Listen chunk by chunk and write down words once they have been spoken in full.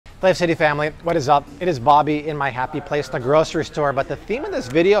Flav City family, what is up? It is Bobby in my happy place, the grocery store, but the theme of this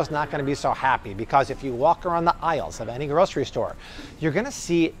video is not going to be so happy because if you walk around the aisles of any grocery store, you're going to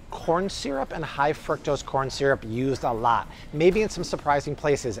see corn syrup and high fructose corn syrup used a lot, maybe in some surprising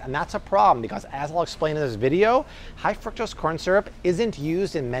places, and that's a problem because as I'll explain in this video, high fructose corn syrup isn't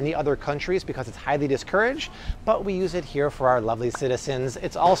used in many other countries because it's highly discouraged, but we use it here for our lovely citizens.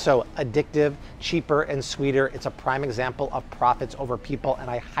 It's also addictive, cheaper, and sweeter. It's a prime example of profits over people, and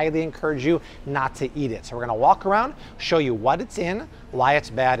I highly encourage you not to eat it. So we're going to walk around, show you what it's in, why it's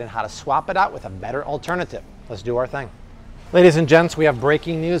bad, and how to swap it out with a better alternative. Let's do our thing. Ladies and gents, we have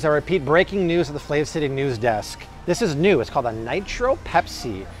breaking news. I repeat, breaking news at the Flav City News Desk. This is new. It's called a Nitro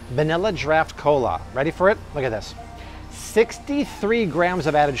Pepsi Vanilla Draft Cola. Ready for it? Look at this. 63 grams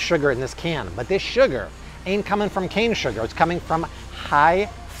of added sugar in this can, but this sugar ain't coming from cane sugar. It's coming from high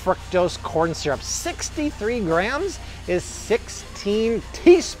fructose corn syrup. 63 grams is 16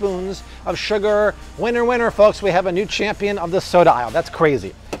 teaspoons of sugar. Winner, winner, folks. We have a new champion of the soda aisle. That's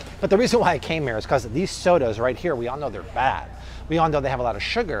crazy. But the reason why I came here is because these sodas right here, we all know they're bad. We all know they have a lot of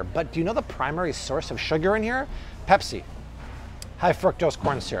sugar, but do you know the primary source of sugar in here? Pepsi, high fructose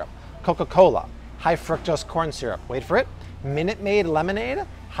corn syrup. Coca-Cola, high fructose corn syrup. Wait for it. Minute Maid lemonade,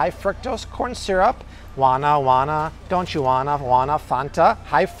 high fructose corn syrup. Wanna, don't you wanna, Fanta,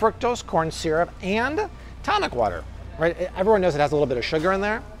 high fructose corn syrup, and tonic water, right? Everyone knows it has a little bit of sugar in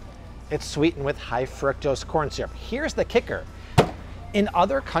there. It's sweetened with high fructose corn syrup. Here's the kicker. In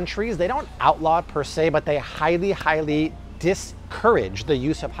other countries, they don't outlaw it per se, but they highly discourage the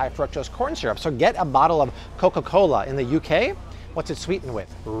use of high fructose corn syrup. So get a bottle of Coca-Cola in the UK. What's it sweetened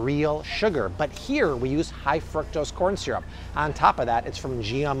with? Real sugar. But here we use high fructose corn syrup. On top of that, it's from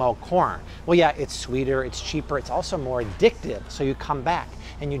GMO corn. Well, yeah, it's sweeter, it's cheaper, it's also more addictive. So you come back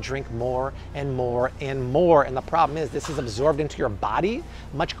and you drink more and more and more. And the problem is this is absorbed into your body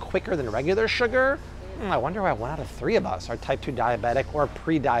much quicker than regular sugar. I wonder why 1 out of 3 of us are type 2 diabetic or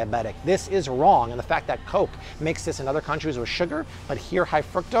pre-diabetic. This is wrong. And the fact that Coke makes this in other countries with sugar, but here high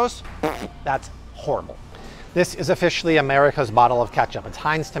fructose, that's horrible. This is officially America's bottle of ketchup. It's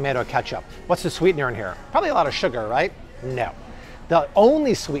Heinz tomato ketchup. What's the sweetener in here? Probably a lot of sugar, right? No. The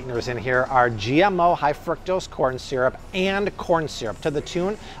only sweeteners in here are GMO high fructose corn syrup and corn syrup to the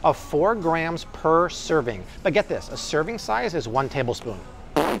tune of 4 grams per serving. But get this, a serving size is 1 tablespoon.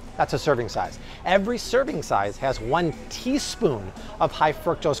 That's a serving size. Every serving size has 1 teaspoon of high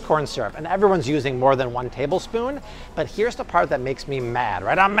fructose corn syrup, and everyone's using more than 1 tablespoon. But here's the part that makes me mad,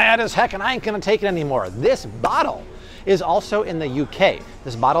 right? I'm mad as heck and I ain't gonna take it anymore. This bottle is also in the UK.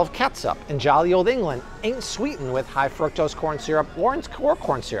 This bottle of catsup in jolly old England ain't sweetened with high fructose corn syrup or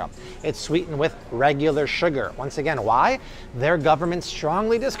corn syrup. It's sweetened with regular sugar. Once again, why? Their government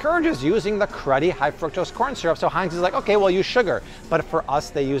strongly discourages using the cruddy high fructose corn syrup. So Heinz is like, okay, we'll use sugar. But for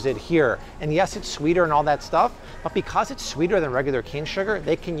us, they use it here. And yes, it's sweeter and all that stuff, but because it's sweeter than regular cane sugar,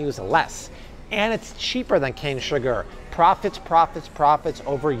 they can use less. And it's cheaper than cane sugar. Profits, profits, profits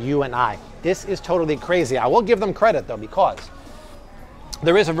over you and I. This is totally crazy. I will give them credit though, because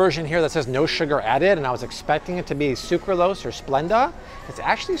there is a version here that says no sugar added, and I was expecting it to be sucralose or Splenda. It's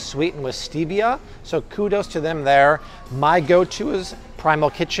actually sweetened with stevia, so kudos to them there. My go-to is Primal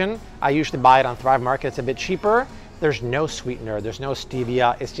Kitchen. I usually buy it on Thrive Market. It's a bit cheaper. There's no sweetener, there's no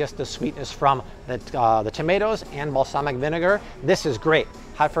stevia. It's just the sweetness from the tomatoes and balsamic vinegar. This is great.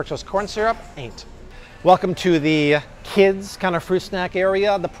 High fructose corn syrup ain't. Welcome to the kids kind of fruit snack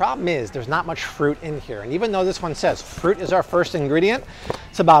area. The problem is there's not much fruit in here. And even though this one says fruit is our first ingredient,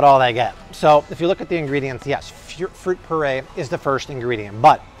 it's about all they get. So if you look at the ingredients, yes, fruit puree is the first ingredient,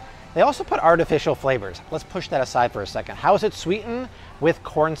 but they also put artificial flavors. Let's push that aside for a second. How is it sweetened? With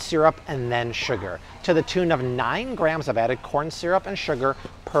corn syrup and then sugar, to the tune of 9 grams of added corn syrup and sugar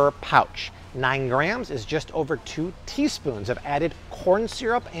per pouch. 9 grams is just over 2 teaspoons of added corn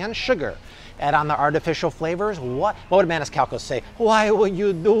syrup and sugar. Add on the artificial flavors. What would Maniscalco say? Why would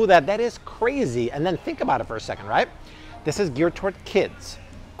you do that? That is crazy. And then think about it for a second, right? This is geared toward kids.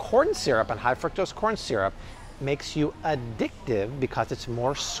 Corn syrup and high fructose corn syrup makes you addictive because it's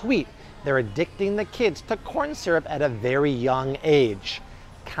more sweet. They're addicting the kids to corn syrup at a very young age.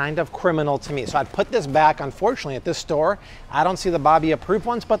 Kind of criminal to me. So I'd put this back, unfortunately, at this store. I don't see the Bobby approved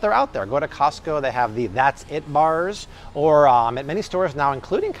ones, but they're out there. Go to Costco, they have the That's It bars, or at many stores now,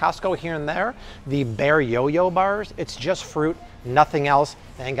 including Costco here and there, the Bear Yo-Yo bars. It's just fruit, nothing else.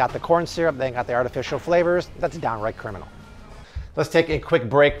 They ain't got the corn syrup, they ain't got the artificial flavors. That's downright criminal. Let's take a quick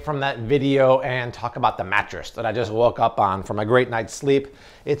break from that video and talk about the mattress that I just woke up on from a great night's sleep.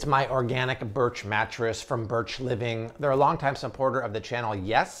 It's my organic birch mattress from Birch Living. They're a longtime supporter of the channel,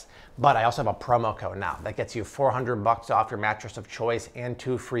 yes, but I also have a promo code now that gets you $400 off your mattress of choice and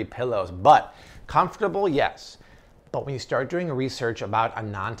 2 free pillows. But comfortable, yes. But when you start doing research about a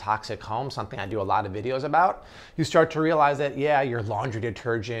non-toxic home, something I do a lot of videos about, you start to realize that, yeah, your laundry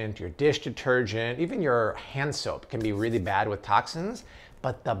detergent, your dish detergent, even your hand soap can be really bad with toxins.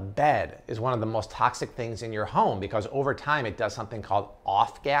 But the bed is one of the most toxic things in your home because over time it does something called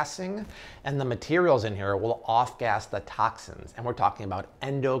off-gassing, and the materials in here will off-gas the toxins. And we're talking about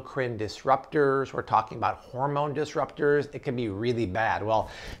endocrine disruptors, we're talking about hormone disruptors. It can be really bad.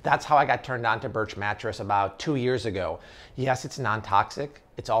 Well, that's how I got turned on to Birch mattress about 2 years ago. Yes, it's non-toxic.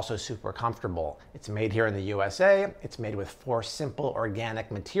 It's also super comfortable. It's made here in the USA. It's made with 4 simple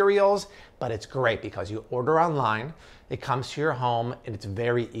organic materials, but it's great because you order online, it comes to your home, and it's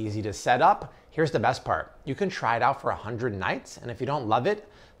very easy to set up. Here's the best part. You can try it out for 100 nights, and if you don't love it,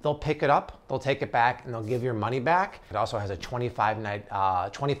 they'll pick it up, they'll take it back, and they'll give your money back. It also has a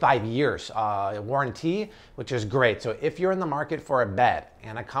 25 years warranty, which is great. So if you're in the market for a bed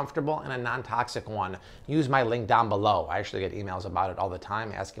and a comfortable and a non-toxic one, use my link down below. I actually get emails about it all the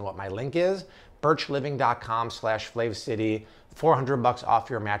time asking what my link is. birchliving.com/FlavCity, $400 off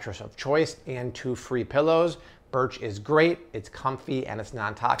your mattress of choice and 2 free pillows. Birch is great, it's comfy, and it's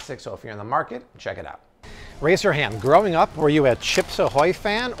non-toxic. So if you're in the market, check it out. Raise your hand. Growing up, were you a Chips Ahoy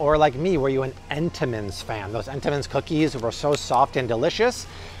fan, or like me, were you an Entenmann's fan? Those Entenmann's cookies were so soft and delicious.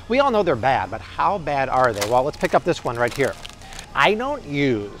 We all know they're bad, but how bad are they? Well, let's pick up this one right here. I don't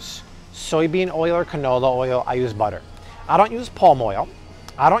use soybean oil or canola oil, I use butter. I don't use palm oil.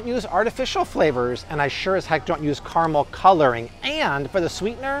 I don't use artificial flavors, and I sure as heck don't use caramel coloring. And for the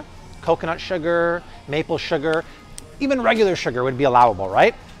sweetener, coconut sugar, maple sugar, even regular sugar would be allowable,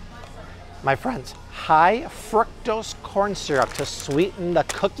 right? My friends, high fructose corn syrup to sweeten the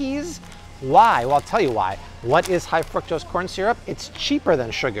cookies? Why? Well, I'll tell you why. What is high fructose corn syrup? It's cheaper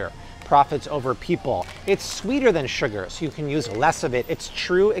than sugar. Profits over people. It's sweeter than sugar, so you can use less of it. It's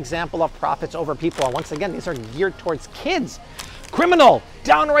true example of profits over people. And once again, these are geared towards kids. Criminal,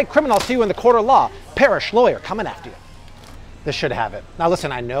 downright criminal. I'll see you in the court of law. Parrish lawyer coming after you. This should have it. Now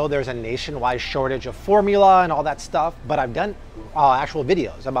listen, I know there's a nationwide shortage of formula and all that stuff, but I've done actual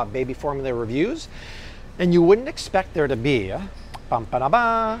videos about baby formula reviews, and you wouldn't expect there to be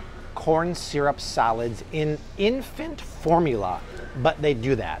corn syrup solids in infant formula, but they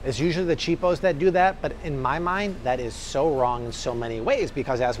do that. It's usually the cheapos that do that, but in my mind, that is so wrong in so many ways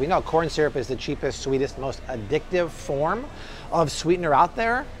because as we know, corn syrup is the cheapest, sweetest, most addictive form of sweetener out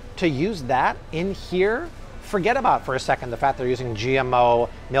there. To use that in here, forget about for a second the fact they're using GMO,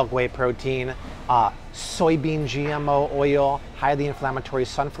 milk whey protein, soybean GMO oil, highly inflammatory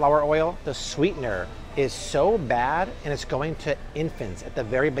sunflower oil. The sweetener is so bad, and it's going to infants at the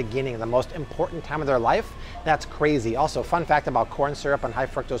very beginning, the most important time of their life. That's crazy. Also, fun fact about corn syrup and high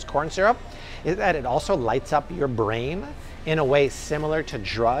fructose corn syrup is that it also lights up your brain in a way similar to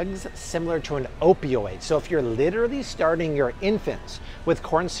drugs, similar to an opioid. So if you're literally starting your infants with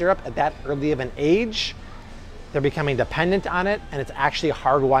corn syrup at that early of an age, they're becoming dependent on it, and it's actually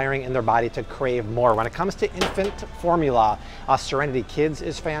hardwiring in their body to crave more. When it comes to infant formula, Serenity Kids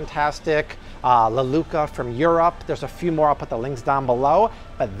is fantastic. Leluca from Europe. There's a few more. I'll put the links down below.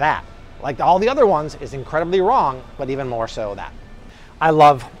 But that, like all the other ones, is incredibly wrong, but even more so that. I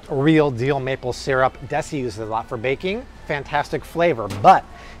love real deal maple syrup. Desi uses it a lot for baking. Fantastic flavor. But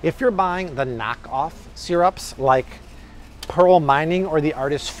if you're buying the knockoff syrups like Pearl Mining or the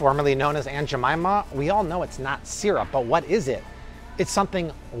artist formerly known as Aunt Jemima, we all know it's not syrup, but what is it? It's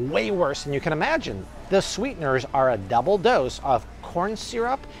something way worse than you can imagine. The sweeteners are a double dose of corn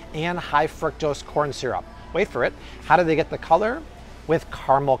syrup and high fructose corn syrup. Wait for it. How do they get the color? With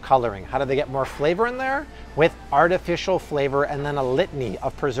caramel coloring. How do they get more flavor in there? With artificial flavor and then a litany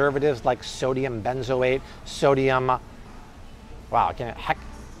of preservatives like sodium benzoate, sodium,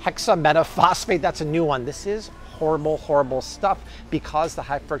 hexametaphosphate, that's a new one. This is horrible, horrible stuff. Because the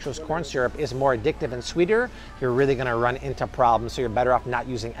high fructose corn syrup is more addictive and sweeter, you're really gonna run into problems, so you're better off not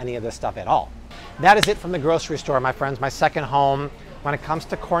using any of this stuff at all. That is it from the grocery store, my friends, my second home. When it comes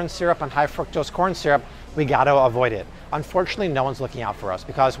to corn syrup and high fructose corn syrup, we gotta avoid it. Unfortunately, no one's looking out for us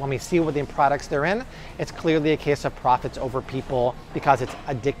because when we see what the products they're in, it's clearly a case of profits over people because it's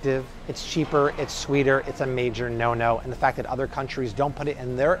addictive, it's cheaper, it's sweeter, it's a major no-no. And the fact that other countries don't put it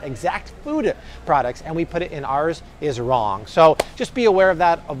in their exact food products and we put it in ours is wrong. So just be aware of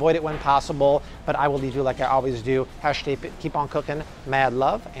that, avoid it when possible, but I will leave you like I always do. Hashtag keep on cooking, mad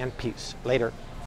love, and peace. Later.